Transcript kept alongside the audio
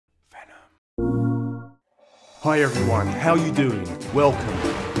Hi everyone, how you doing?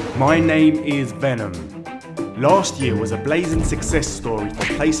 Welcome. My name is Venom. Last year was a blazing success story for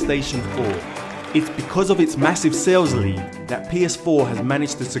PlayStation 4. It's because of its massive sales lead that PS4 has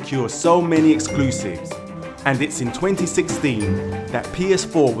managed to secure so many exclusives. And it's in 2016 that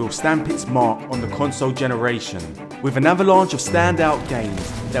PS4 will stamp its mark on the console generation, with an avalanche of standout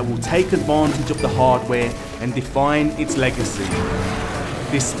games that will take advantage of the hardware and define its legacy.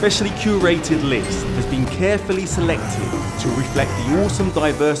 This specially curated list has been carefully selected to reflect the awesome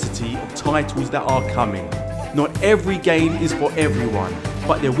diversity of titles that are coming. Not every game is for everyone,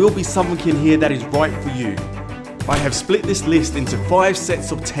 but there will be something in here that is right for you. I have split this list into 5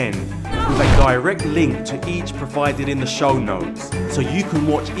 sets of 10, with a direct link to each provided in the show notes, so you can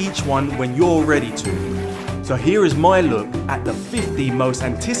watch each one when you're ready to. So here is my look at the 50 most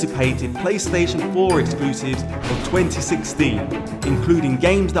anticipated PlayStation 4 exclusives of 2016, including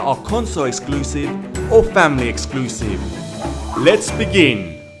games that are console exclusive or family exclusive. Let's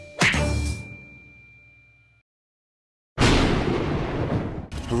begin!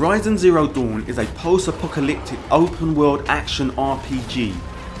 Horizon Zero Dawn is a post-apocalyptic open-world action RPG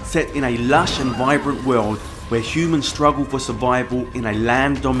set in a lush and vibrant world where humans struggle for survival in a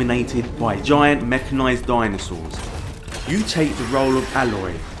land dominated by giant mechanized dinosaurs. You take the role of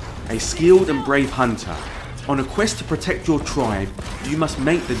Aloy, a skilled and brave hunter. On a quest to protect your tribe, you must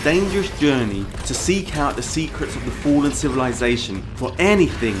make the dangerous journey to seek out the secrets of the fallen civilization for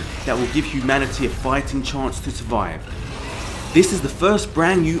anything that will give humanity a fighting chance to survive. This is the first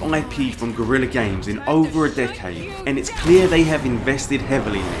brand new IP from Guerrilla Games in over a decade, and it's clear they have invested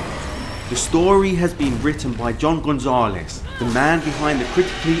heavily in it. The story has been written by John Gonzalez, the man behind the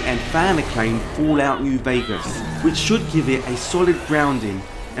critically and fan-acclaimed Fallout New Vegas, which should give it a solid grounding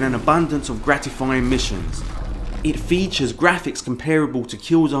and an abundance of gratifying missions. It features graphics comparable to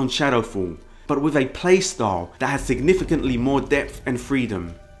Killzone Shadowfall, but with a playstyle that has significantly more depth and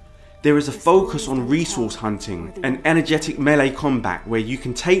freedom. There is a focus on resource hunting and energetic melee combat where you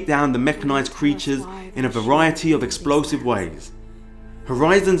can take down the mechanized creatures in a variety of explosive ways.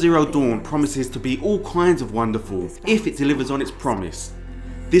 Horizon Zero Dawn promises to be all kinds of wonderful if it delivers on its promise.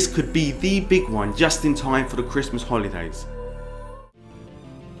 This could be the big one just in time for the Christmas holidays.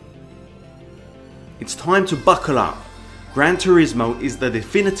 It's time to buckle up. Gran Turismo is the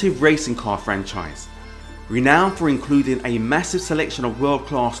definitive racing car franchise. Renowned for including a massive selection of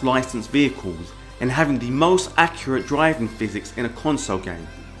world-class licensed vehicles and having the most accurate driving physics in a console game.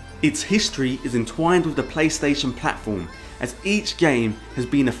 Its history is entwined with the PlayStation platform, as each game has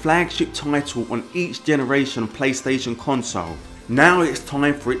been a flagship title on each generation of PlayStation console. Now it's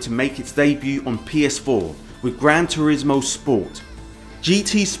time for it to make its debut on PS4 with Gran Turismo Sport.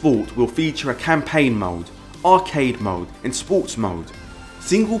 GT Sport will feature a campaign mode, arcade mode and sports mode,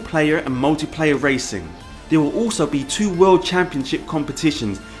 single player and multiplayer racing. There will also be 2 World Championship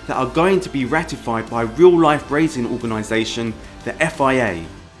competitions that are going to be ratified by real-life racing organisation, the FIA.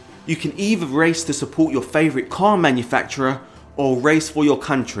 You can either race to support your favourite car manufacturer or race for your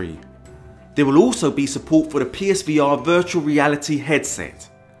country. There will also be support for the PSVR virtual reality headset.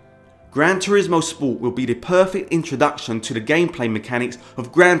 Gran Turismo Sport will be the perfect introduction to the gameplay mechanics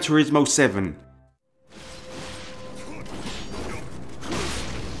of Gran Turismo 7.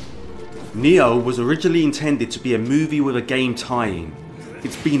 Neo was originally intended to be a movie with a game tie-in.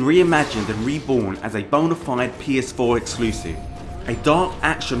 It's been reimagined and reborn as a bona fide PS4 exclusive. A dark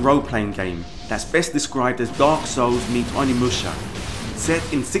action role-playing game that's best described as Dark Souls meets Onimusha. Set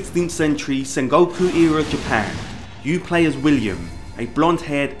in 16th century Sengoku era Japan, you play as William, a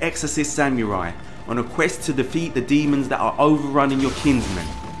blonde-haired exorcist samurai on a quest to defeat the demons that are overrunning your kinsmen.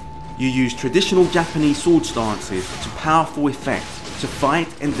 You use traditional Japanese sword stances to powerful effect to fight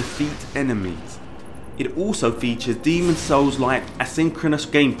and defeat enemies. It also features Demon Souls-like asynchronous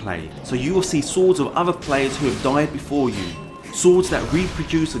gameplay, so you will see swords of other players who have died before you. Swords that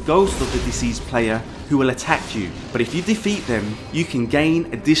reproduce a ghost of the deceased player who will attack you, but if you defeat them, you can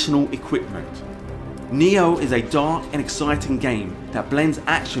gain additional equipment. Neo is a dark and exciting game that blends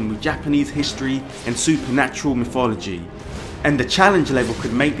action with Japanese history and supernatural mythology, and the challenge level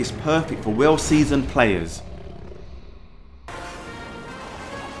could make this perfect for well-seasoned players.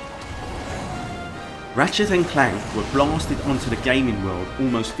 Ratchet & Clank were blasted onto the gaming world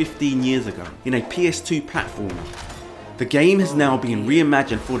almost 15 years ago in a PS2 platformer. The game has now been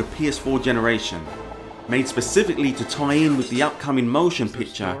reimagined for the PS4 generation. Made specifically to tie in with the upcoming motion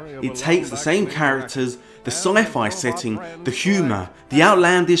picture, it takes the same characters, the sci-fi setting, the humour, the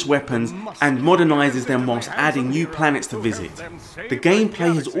outlandish weapons and modernises them whilst adding new planets to visit. The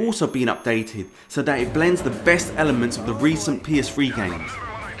gameplay has also been updated so that it blends the best elements of the recent PS3 games.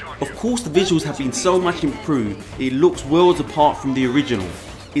 Of course the visuals have been so much improved, it looks worlds apart from the original.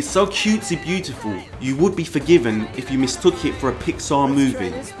 It's so cutesy beautiful, you would be forgiven if you mistook it for a Pixar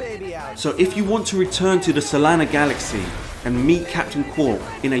movie. So if you want to return to the Solana Galaxy and meet Captain Quark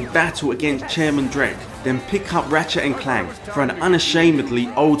in a battle against Chairman Drek, then pick up Ratchet & Clank for an unashamedly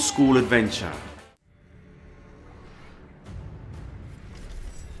old school adventure.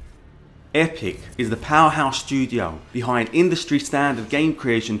 Epic is the powerhouse studio behind industry standard game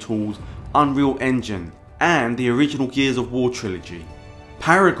creation tools Unreal Engine and the original Gears of War trilogy.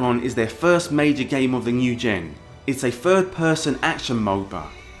 Paragon is their first major game of the new gen. It's a third-person action MOBA,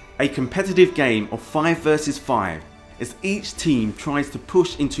 a competitive game of 5 versus 5 as each team tries to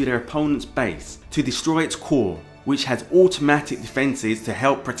push into their opponent's base to destroy its core, which has automatic defenses to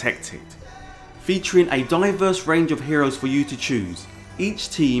help protect it. Featuring a diverse range of heroes for you to choose, each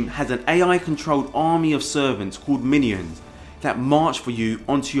team has an AI-controlled army of servants called minions that march for you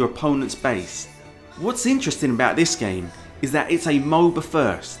onto your opponent's base. What's interesting about this game is that it's a MOBA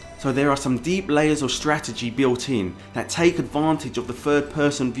first, so there are some deep layers of strategy built in that take advantage of the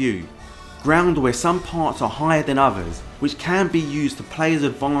third-person view, ground where some parts are higher than others, which can be used to players'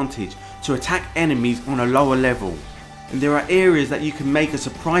 advantage to attack enemies on a lower level, and there are areas that you can make a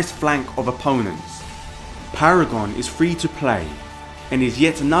surprise flank of opponents. Paragon is free to play, and is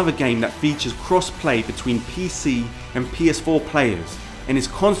yet another game that features cross-play between PC and PS4 players, and is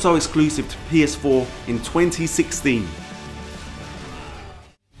console exclusive to PS4 in 2016.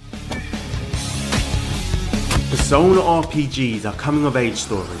 Persona RPGs are coming-of-age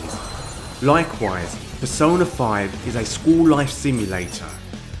stories. Likewise, Persona 5 is a school life simulator,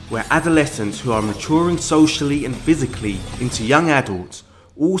 where adolescents who are maturing socially and physically into young adults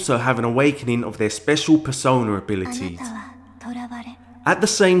also have an awakening of their special persona abilities. At the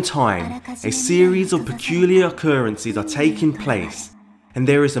same time, a series of peculiar occurrences are taking place, and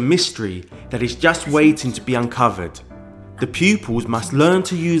there is a mystery that is just waiting to be uncovered. The pupils must learn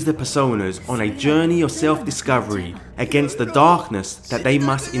to use their personas on a journey of self-discovery against the darkness that they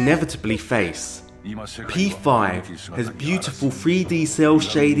must inevitably face. P5 has beautiful 3D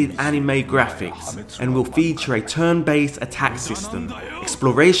cel-shaded anime graphics and will feature a turn-based attack system,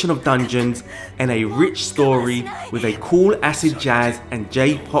 exploration of dungeons, and a rich story with a cool acid jazz and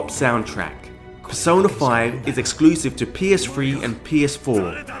J-pop soundtrack. Persona 5 is exclusive to PS3 and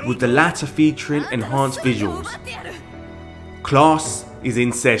PS4, with the latter featuring enhanced visuals. Class is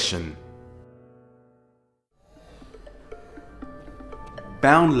in session.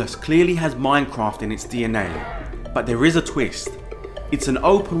 Boundless clearly has Minecraft in its DNA, but there is a twist. It's an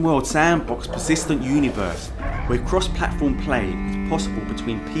open world sandbox persistent universe where cross-platform play is possible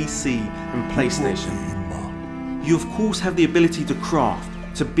between PC and PlayStation. You of course have the ability to craft,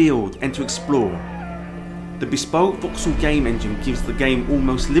 to build and to explore. The bespoke voxel game engine gives the game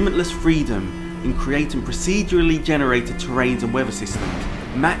almost limitless freedom in creating procedurally generated terrains and weather systems.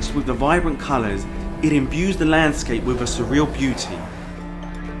 Matched with the vibrant colours, it imbues the landscape with a surreal beauty.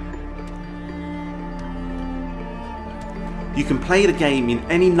 You can play the game in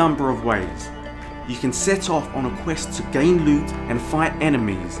any number of ways. You can set off on a quest to gain loot and fight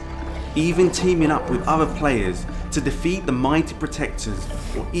enemies, even teaming up with other players to defeat the mighty protectors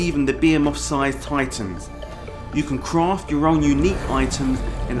or even the behemoth-sized titans. You can craft your own unique items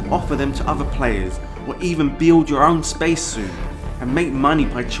and offer them to other players, or even build your own spacesuit and make money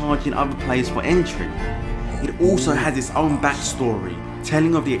by charging other players for entry. It also has its own backstory,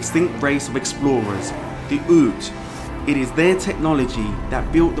 telling of the extinct race of explorers, the Oot. It is their technology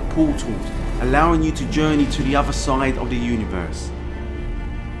that built the portals, allowing you to journey to the other side of the universe.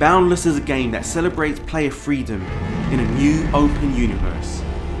 Boundless is a game that celebrates player freedom in a new open universe.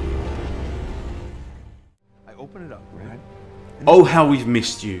 Oh how we've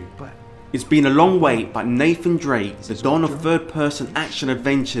missed you. It's been a long wait, but Nathan Drake, the Don of third-person action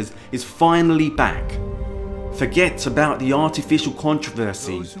adventures, is finally back. Forget about the artificial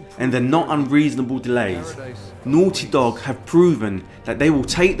controversy and the not unreasonable delays. Naughty Dog have proven that they will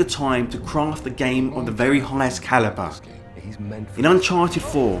take the time to craft a game of the very highest caliber. In Uncharted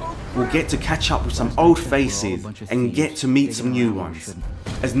 4, we'll get to catch up with some old faces and get to meet some new ones,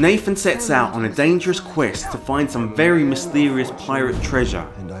 as Nathan sets out on a dangerous quest to find some very mysterious pirate treasure.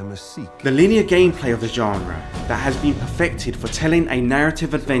 The linear gameplay of the genre that has been perfected for telling a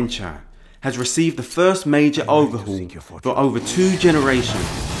narrative adventure has received the first major overhaul for over 2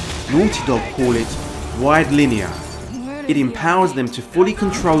 generations. Naughty Dog call it wide linear. It empowers them to fully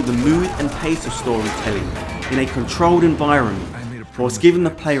control the mood and pace of storytelling in a controlled environment, whilst giving the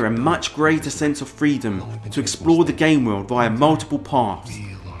player a much greater sense of freedom to explore the game world via multiple paths.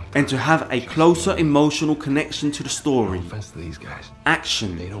 and to have a closer emotional connection to the story.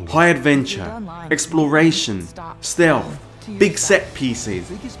 Action, high adventure, exploration, stealth, big set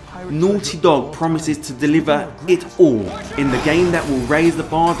pieces. Naughty Dog promises to deliver it all in the game that will raise the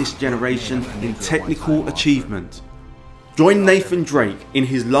bar this generation in technical achievement. Join Nathan Drake in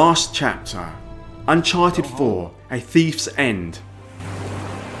his last chapter, Uncharted 4: A Thief's End.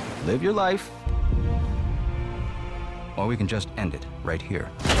 Live your life, or we can just end it right here.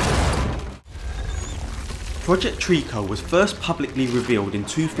 Project Trico was first publicly revealed in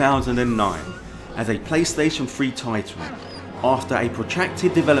 2009 as a PlayStation 3 title. After a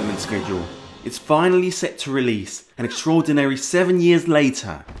protracted development schedule, it's finally set to release an extraordinary 7 years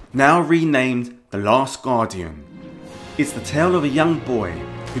later, now renamed The Last Guardian. It's the tale of a young boy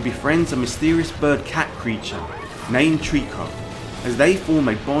who befriends a mysterious bird-cat creature named Trico. As they form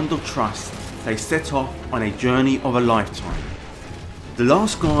a bond of trust, they set off on a journey of a lifetime. The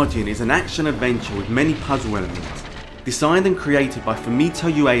Last Guardian is an action-adventure with many puzzle elements, designed and created by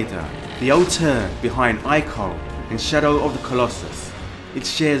Fumito Ueda, the auteur behind Ico and Shadow of the Colossus. It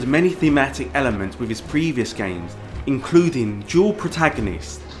shares many thematic elements with its previous games, including dual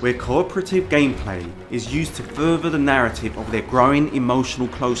protagonists, where cooperative gameplay is used to further the narrative of their growing emotional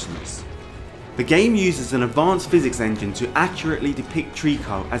closeness. The game uses an advanced physics engine to accurately depict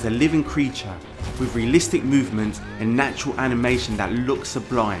Trico as a living creature with realistic movement and natural animation that looks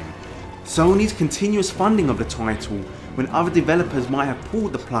sublime. Sony's continuous funding of the title, when other developers might have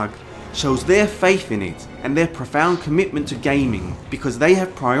pulled the plug, shows their faith in it and their profound commitment to gaming, because they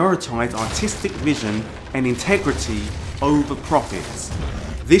have prioritized artistic vision and integrity over profits.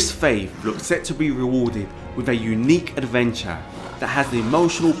 This faith looks set to be rewarded with a unique adventure that has the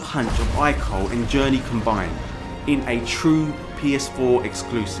emotional punch of Ico and Journey combined in a true PS4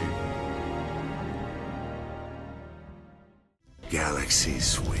 exclusive.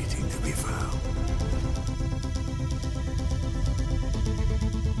 Galaxies waiting to be found.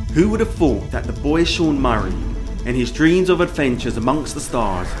 Who would have thought that the boy Sean Murray and his dreams of adventures amongst the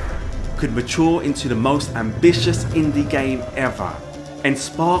stars could mature into the most ambitious indie game ever and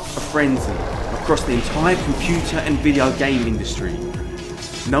spark a frenzy across the entire computer and video game industry.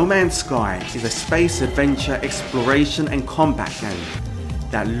 No Man's Sky is a space adventure, exploration and combat game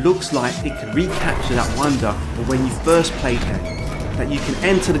that looks like it could recapture that wonder of when you first played them, that you can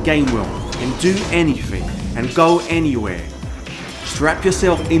enter the game world and do anything and go anywhere. Strap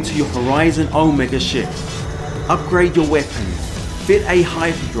yourself into your Horizon Omega ship, upgrade your weapons, fit a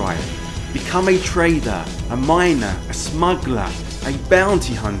hyperdrive, become a trader, a miner, a smuggler, a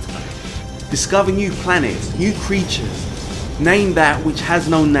bounty hunter. Discover new planets, new creatures, name that which has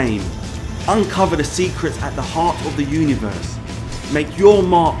no name. Uncover the secrets at the heart of the universe. Make your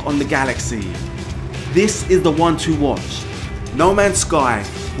mark on the galaxy. This is the one to watch. No Man's Sky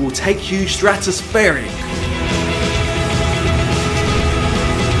will take you stratospheric.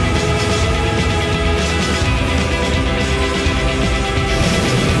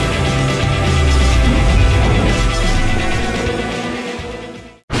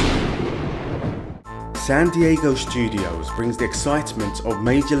 San Diego Studios brings the excitement of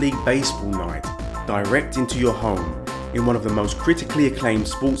Major League Baseball night direct into your home in one of the most critically acclaimed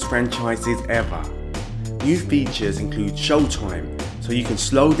sports franchises ever. New features include Showtime, so you can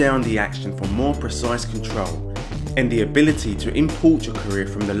slow down the action for more precise control, and the ability to import your career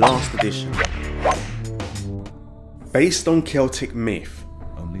from the last edition. Based on Celtic myth,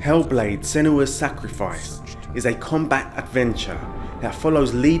 Hellblade: Senua's Sacrifice is a combat adventure that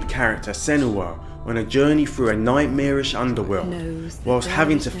follows lead character Senua on a journey through a nightmarish underworld, whilst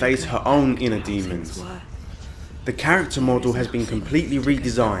having to face her own inner demons. The character model has been completely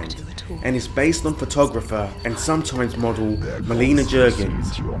redesigned and is based on photographer and sometimes model Melina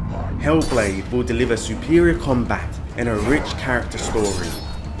Juergens. Hellblade will deliver superior combat and a rich character story.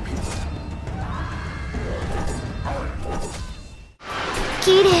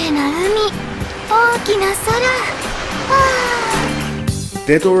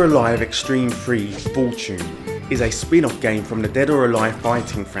 Dead or Alive Extreme 3 Fortune is a spin-off game from the Dead or Alive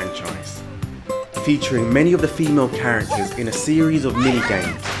fighting franchise, featuring many of the female characters in a series of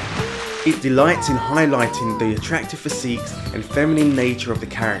mini-games. It delights in highlighting the attractive physiques and feminine nature of the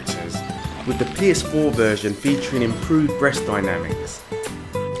characters, with the PS4 version featuring improved breast dynamics.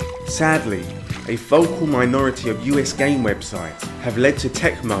 Sadly, a vocal minority of US game websites have led to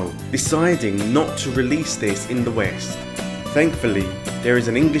Tecmo deciding not to release this in the West. Thankfully, there is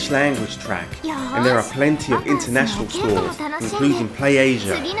an English language track, and there are plenty of international stores, including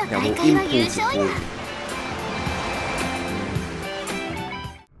PlayAsia, that will import it for you.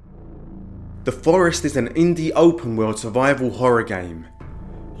 The Forest is an indie open-world survival horror game.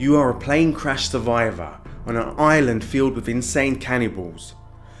 You are a plane crash survivor on an island filled with insane cannibals.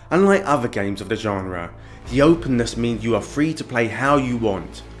 Unlike other games of the genre, the openness means you are free to play how you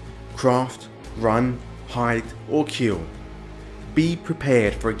want. Craft, run, hide, or kill. Be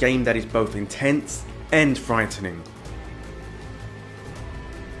prepared for a game that is both intense and frightening.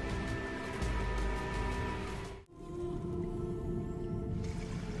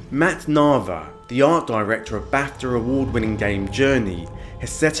 Matt Nava, the art director of BAFTA award-winning game Journey, has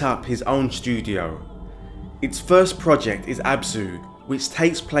set up his own studio. Its first project is Abzu, which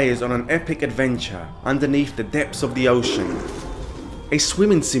takes players on an epic adventure underneath the depths of the ocean. A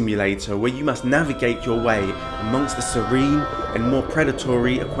swimming simulator where you must navigate your way amongst the serene and more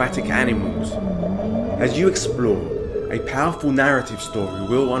predatory aquatic animals. As you explore, a powerful narrative story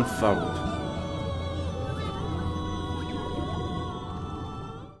will unfold.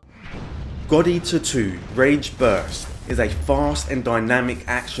 God Eater 2 Rage Burst is a fast and dynamic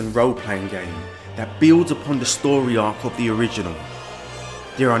action role-playing game that builds upon the story arc of the original.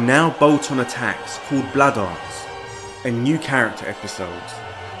 There are now bolt-on attacks called Blood Arts and new character episodes.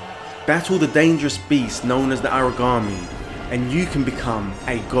 Battle the dangerous beast known as the Origami and you can become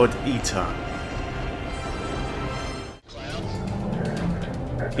a God Eater.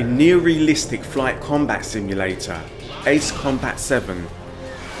 In near-realistic flight combat simulator, Ace Combat 7,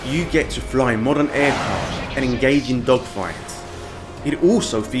 you get to fly modern aircraft and engage in dogfights. It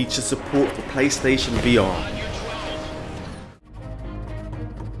also features support for PlayStation VR.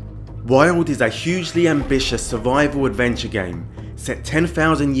 Wild is a hugely ambitious survival adventure game set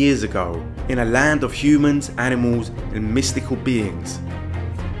 10,000 years ago in a land of humans, animals, and mystical beings.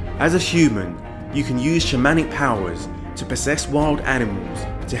 As a human, you can use shamanic powers to possess wild animals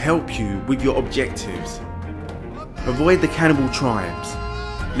to help you with your objectives. Avoid the cannibal tribes.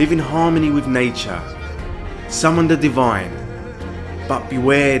 Live in harmony with nature, summon the divine, but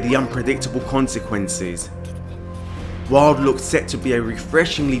beware the unpredictable consequences. Wild looks set to be a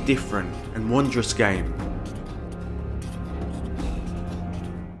refreshingly different and wondrous game.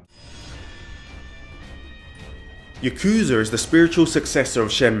 Yakuza is the spiritual successor of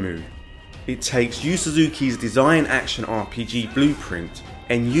Shenmue. It takes Yu Suzuki's design action RPG blueprint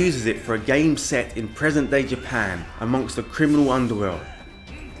and uses it for a game set in present-day Japan amongst the criminal underworld.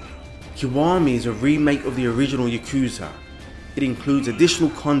 Kiwami is a remake of the original Yakuza. It includes additional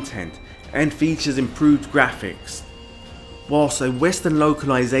content and features improved graphics. Whilst a Western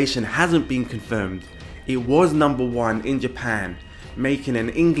localization hasn't been confirmed, it was #1 in Japan, making an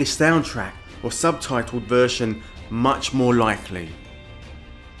English soundtrack or subtitled version much more likely.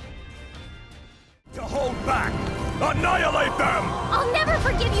 To hold back! Annihilate them! I'll never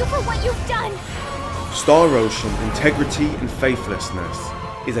forgive you for what you've done! Star Ocean Integrity and Faithlessness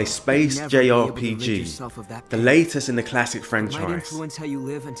is a space JRPG, the latest in the classic franchise.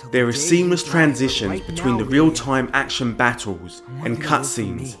 There is seamless transitions between the real-time action battles and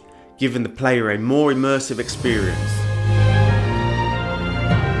cutscenes, giving the player a more immersive experience.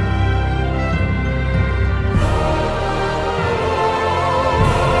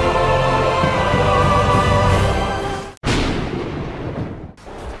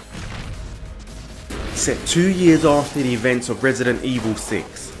 Set 2 years after the events of Resident Evil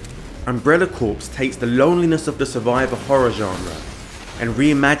 6, Umbrella Corps takes the loneliness of the survivor horror genre and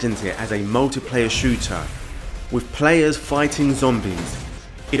reimagines it as a multiplayer shooter, with players fighting zombies.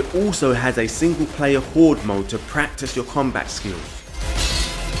 It also has a single player horde mode to practice your combat skills.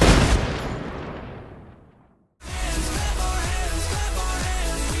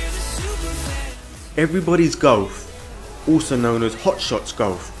 Everybody's Golf, also known as Hot Shots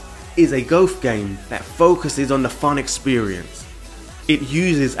Golf, is a golf game that focuses on the fun experience. It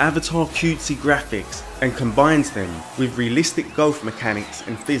uses avatar cutesy graphics and combines them with realistic golf mechanics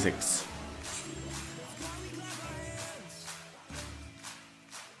and physics.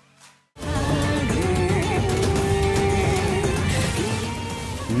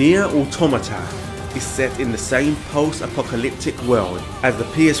 Nier Automata is set in the same post-apocalyptic world as the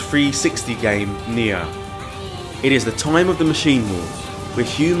PS3 60 game Nier. It is the time of the Machine Wars, where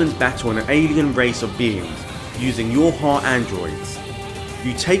humans battle an alien race of beings using your heart androids.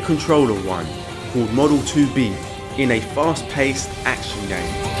 You take control of one, called Model 2B, in a fast-paced action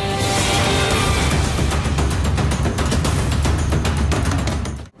game.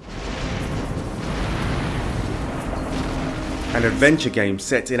 An adventure game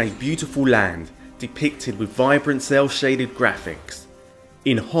set in a beautiful land, depicted with vibrant cel-shaded graphics.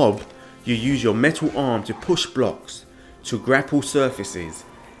 In Hob, you use your metal arm to push blocks, to grapple surfaces,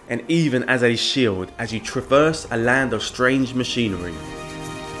 and even as a shield as you traverse a land of strange machinery.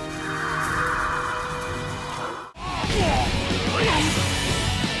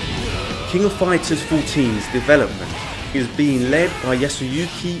 King of Fighters 14's development is being led by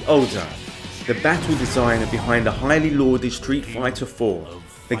Yasuyuki Oda, the battle designer behind the highly lauded Street Fighter 4.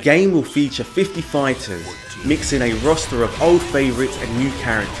 The game will feature 50 fighters, mixing a roster of old favourites and new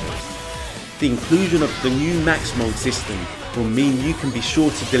characters. The inclusion of the new max mode system will mean you can be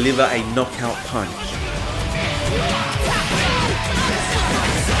sure to deliver a knockout punch.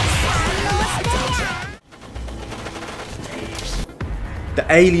 The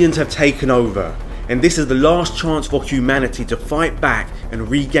aliens have taken over, and this is the last chance for humanity to fight back and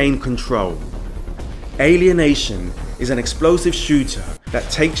regain control. Alienation is an explosive shooter that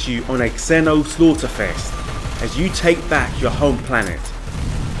takes you on a Xeno slaughterfest as you take back your home planet.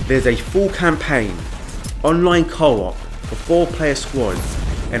 There's a full campaign, online co-op for 4-player squads,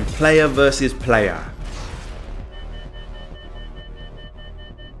 and player versus player.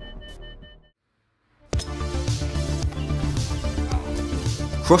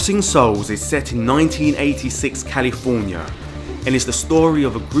 Crossing Souls is set in 1986 California and is the story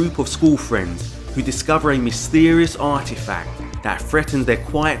of a group of school friends who discover a mysterious artifact that threatens their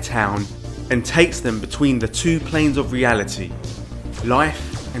quiet town and takes them between the two planes of reality,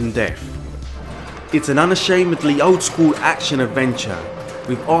 life and death. It's an unashamedly old school action adventure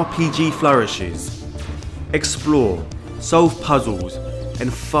with RPG flourishes. Explore, solve puzzles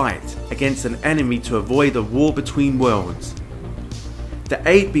and fight against an enemy to avoid a war between worlds. The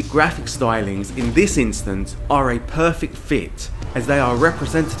 8-bit graphic stylings in this instance are a perfect fit as they are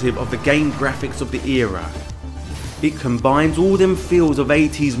representative of the game graphics of the era. It combines all them feels of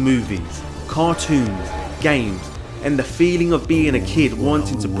 80s movies, cartoons, games, and the feeling of being a kid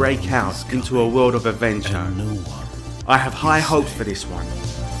wanting to break out into a world of adventure. I have high hopes for this one.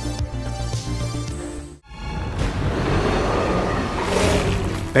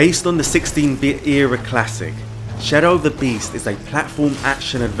 Based on the 16-bit era classic, Shadow of the Beast is a platform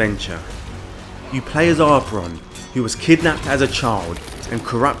action adventure. You play as Arbron, who was kidnapped as a child and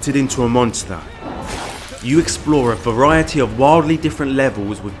corrupted into a monster. You explore a variety of wildly different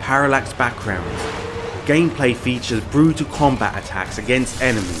levels with parallax backgrounds. Gameplay features brutal combat attacks against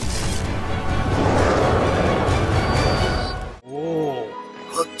enemies.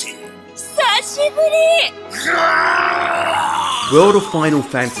 World of Final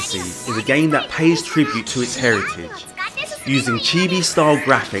Fantasy is a game that pays tribute to its heritage, using chibi-style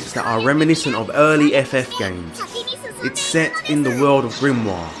graphics that are reminiscent of early FF games. It's set in the world of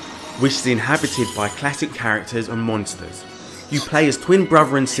Grimoire, which is inhabited by classic characters and monsters. You play as twin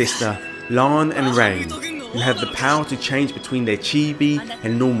brother and sister, Lan and Rain, who have the power to change between their chibi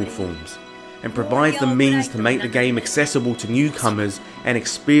and normal forms, and provides the means to make the game accessible to newcomers and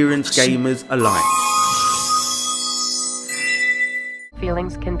experienced gamers alike.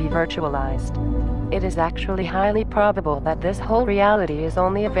 Feelings can be virtualized. It is actually highly probable that this whole reality is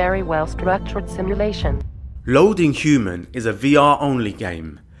only a very well-structured simulation. Loading Human is a VR-only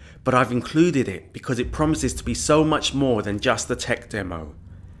game, but I've included it because it promises to be so much more than just a tech demo.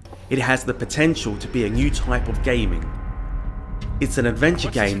 It has the potential to be a new type of gaming. It's an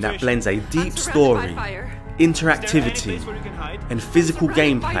adventure game that blends a deep story, interactivity, and physical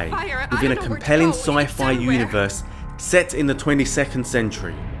gameplay within a compelling sci-fi universe set in the 22nd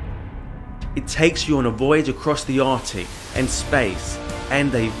century. It takes you on a voyage across the Arctic and space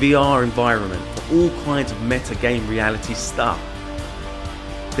and a VR environment for all kinds of meta game reality stuff.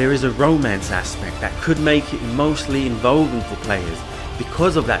 There is a romance aspect that could make it emotionally involving for players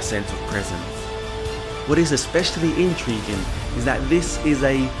because of that sense of presence. What is especially intriguing is that this is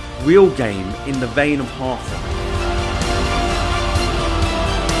a real game in the vein of Half-Life.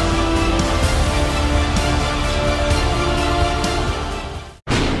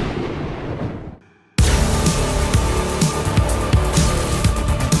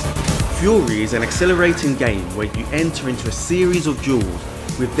 Fury is an exhilarating game where you enter into a series of duels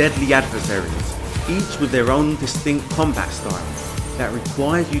with deadly adversaries, each with their own distinct combat styles that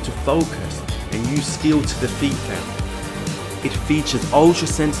require you to focus and use skill to defeat them. It features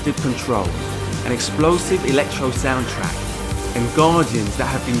ultra-sensitive controls, an explosive electro soundtrack, and guardians that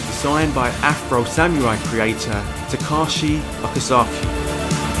have been designed by Afro Samurai creator Takashi Okazaki.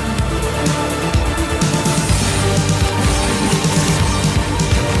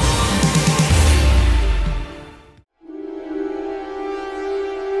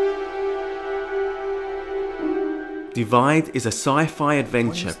 Divide is a sci-fi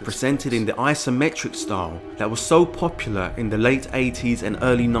adventure presented in the isometric style that was so popular in the late 80s and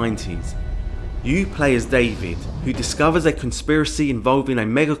early 90s. You play as David, who discovers a conspiracy involving a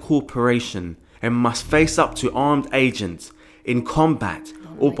mega corporation and must face up to armed agents in combat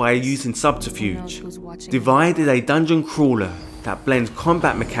or by using subterfuge. Divide is a dungeon crawler that blends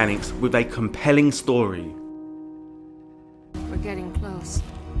combat mechanics with a compelling story. We're getting close.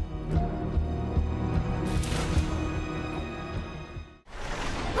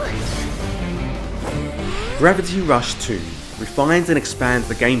 Gravity Rush 2 refines and expands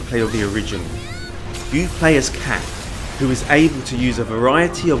the gameplay of the original. You play as Cat, who is able to use a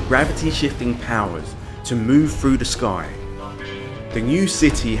variety of gravity shifting powers to move through the sky. The new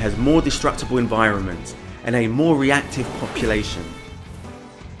city has more destructible environments and a more reactive population.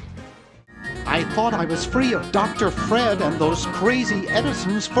 I thought I was free of Dr. Fred and those crazy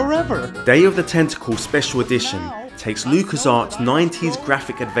Edisons forever. Day of the Tentacle Special Edition takes LucasArts' 90s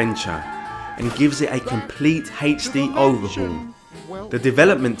graphic adventure and gives it a complete HD overhaul. The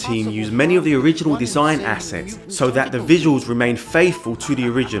development team used many of the original design assets so that the visuals remain faithful to the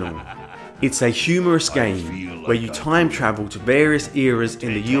original. It's a humorous game where you time travel to various eras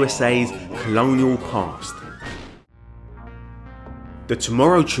in the USA's colonial past. The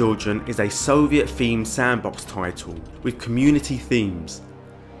Tomorrow Children is a Soviet-themed sandbox title with community themes.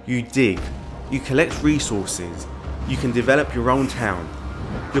 You dig, you collect resources, you can develop your own town.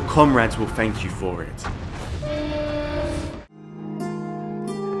 Your comrades will thank you for it.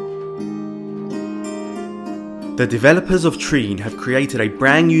 The developers of Trine have created a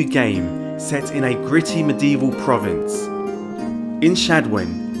brand new game set in a gritty medieval province. In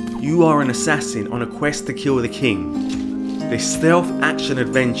Shadwen, you are an assassin on a quest to kill the king. This stealth action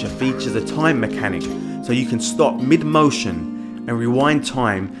adventure features a time mechanic so you can stop mid-motion and rewind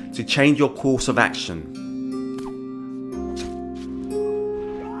time to change your course of action.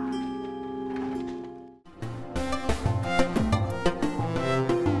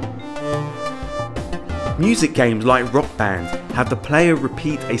 Music games like Rock Band have the player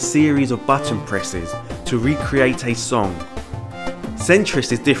repeat a series of button presses to recreate a song.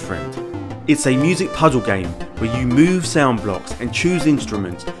 Centrist is different. It's a music puzzle game where you move sound blocks and choose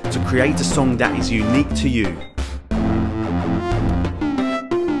instruments to create a song that is unique to you.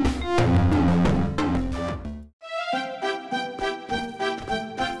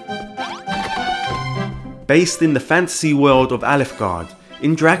 Based in the fantasy world of Alefgard,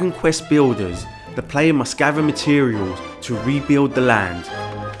 in Dragon Quest Builders, the player must gather materials to rebuild the land.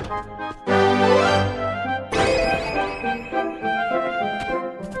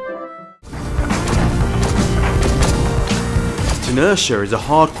 Inertia is a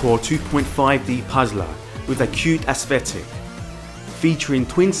hardcore 2.5D puzzler with a cute aesthetic. Featuring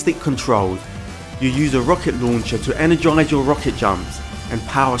twin stick controls, you use a rocket launcher to energize your rocket jumps and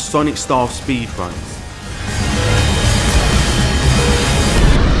power Sonic style speedruns.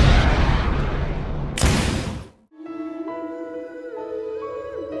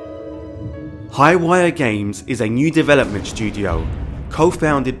 Highwire Games is a new development studio,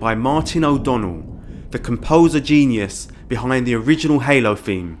 co-founded by Martin O'Donnell, the composer genius behind the original Halo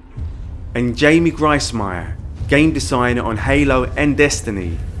theme, and Jamie Greismeyer, game designer on Halo and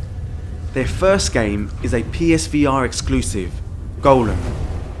Destiny. Their first game is a PSVR exclusive, Golem.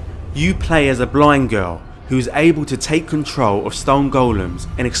 You play as a blind girl who is able to take control of stone golems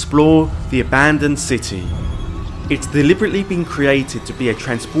and explore the abandoned city. It's deliberately been created to be a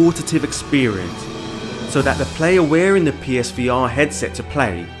transportative experience, so that the player wearing the PSVR headset to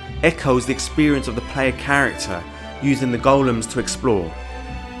play echoes the experience of the player character using the golems to explore.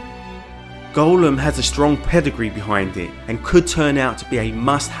 Golem has a strong pedigree behind it and could turn out to be a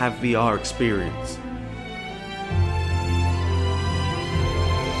must-have VR experience.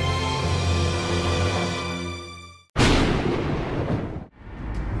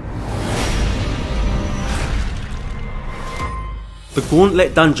 The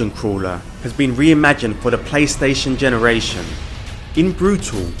Gauntlet Dungeon Crawler has been reimagined for the PlayStation generation. In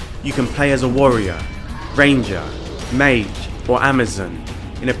Brutal, you can play as a warrior, ranger, mage or Amazon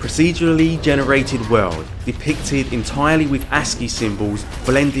in a procedurally generated world depicted entirely with ASCII symbols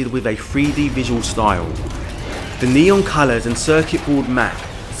blended with a 3D visual style. The neon colours and circuit board map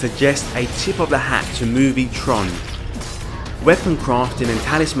suggest a tip of the hat to movie Tron. Weapon crafting and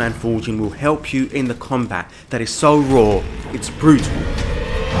talisman forging will help you in the combat that is so raw, it's brutal.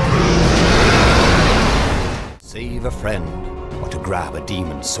 Save a friend, or to grab a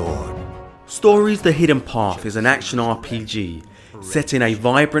demon sword. Stories The Hidden Path is an action RPG set in a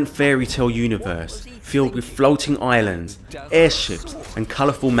vibrant fairy tale universe filled with floating islands, airships and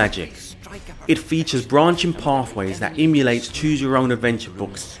colourful magic. It features branching pathways that emulates choose your own adventure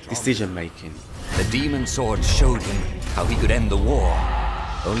books decision making. The demon sword showed him how he could end the war.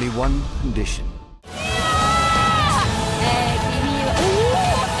 Only one condition.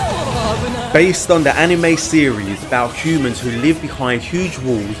 Based on the anime series about humans who live behind huge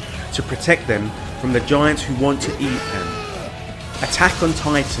walls to protect them from the giants who want to eat them. Attack on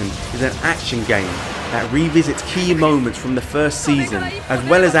Titan is an action game that revisits key moments from the first season, as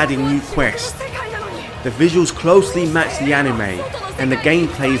well as adding new quests. The visuals closely match the anime, and the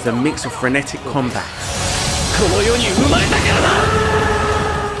gameplay is a mix of frenetic combat.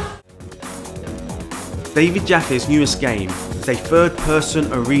 David Jaffe's newest game is a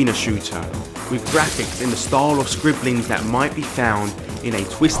third-person arena shooter, with graphics in the style of scribblings that might be found in a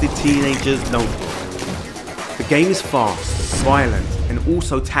twisted teenager's notebook. The game is fast, violent, and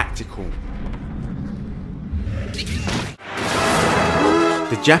also tactical.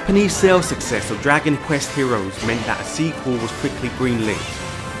 The Japanese sales success of Dragon Quest Heroes meant that a sequel was quickly greenlit.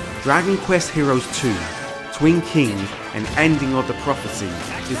 Dragon Quest Heroes 2, Twin Kings and Ending of the Prophecy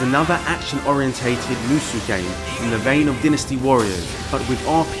is another action-orientated Musou game in the vein of Dynasty Warriors, but with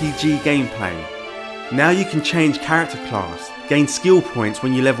RPG gameplay. Now you can change character class, gain skill points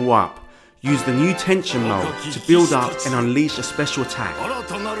when you level up, use the new tension mode to build up and unleash a special attack,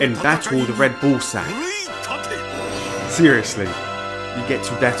 and battle the Red Ball Sack. Seriously, you get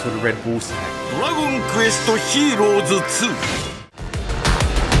to battle the Red Ball Sack. Dragon Quest Heroes 2.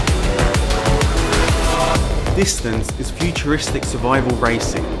 Distance is futuristic survival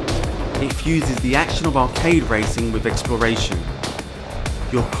racing. It fuses the action of arcade racing with exploration.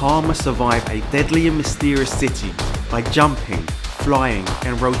 Your car must survive a deadly and mysterious city by jumping, flying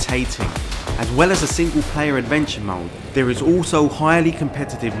and rotating. As well as a single player adventure mode, there is also highly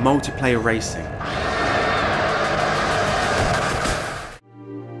competitive multiplayer racing.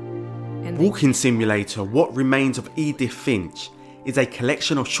 Walking Simulator: What Remains of Edith Finch is a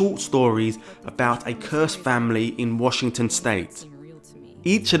collection of short stories about a cursed family in Washington State.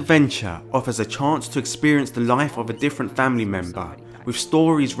 Each adventure offers a chance to experience the life of a different family member, with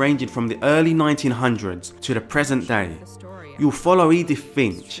stories ranging from the early 1900s to the present day. You'll follow Edith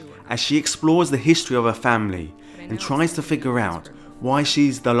Finch as she explores the history of her family and tries to figure out why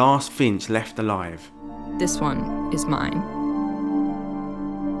she's the last Finch left alive. This one is mine.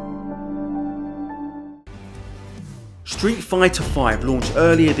 Street Fighter V launched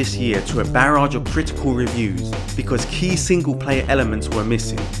earlier this year to a barrage of critical reviews because key single player elements were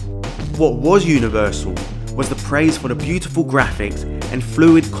missing. What was universal was the praise for the beautiful graphics and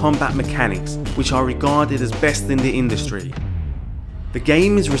fluid combat mechanics, which are regarded as best in the industry. The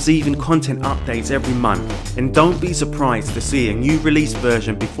game is receiving content updates every month, and don't be surprised to see a new release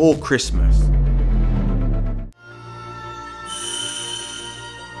version before Christmas.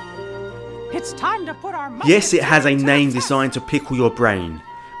 It's time to put our Yes, it has a name designed to pickle your brain,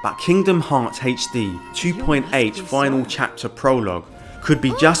 but Kingdom Hearts HD 2.8 Final Chapter Prologue could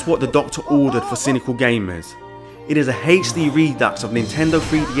be just what the doctor ordered for cynical gamers. It is a HD redux of Nintendo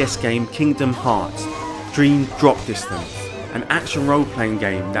 3DS game Kingdom Hearts Dream Drop Distance, an action role-playing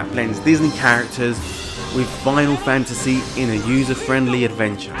game that blends Disney characters with Final Fantasy in a user-friendly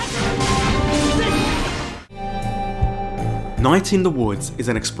adventure. Night in the Woods is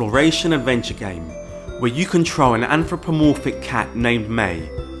an exploration adventure game where you control an anthropomorphic cat named May,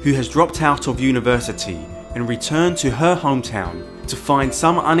 who has dropped out of university and returned to her hometown to find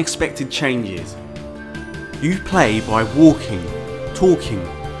some unexpected changes. You play by walking, talking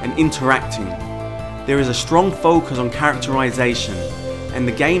and interacting. There is a strong focus on characterization, and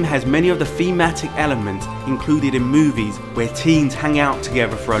the game has many of the thematic elements included in movies where teens hang out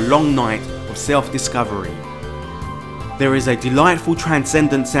together for a long night of self-discovery. There is a delightful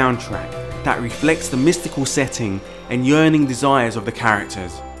transcendent soundtrack that reflects the mystical setting and yearning desires of the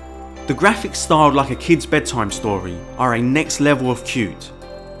characters. The graphics, styled like a kid's bedtime story, are a next level of cute.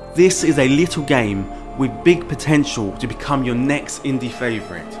 This is a little game with big potential to become your next indie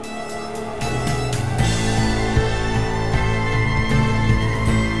favourite. ',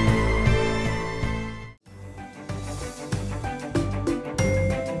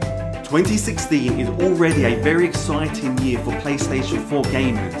 2016 is already a very exciting year for PlayStation 4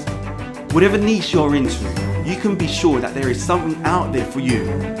 gamers. Whatever niche you're into, you can be sure that there is something out there for you.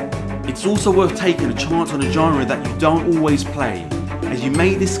 It's also worth taking a chance on a genre that you don't always play, as you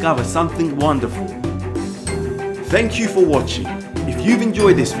may discover something wonderful. Thank you for watching. If you've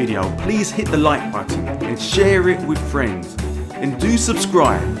enjoyed this video, please hit the like button and share it with friends. And do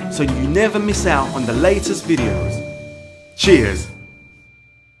subscribe so you never miss out on the latest videos. Cheers!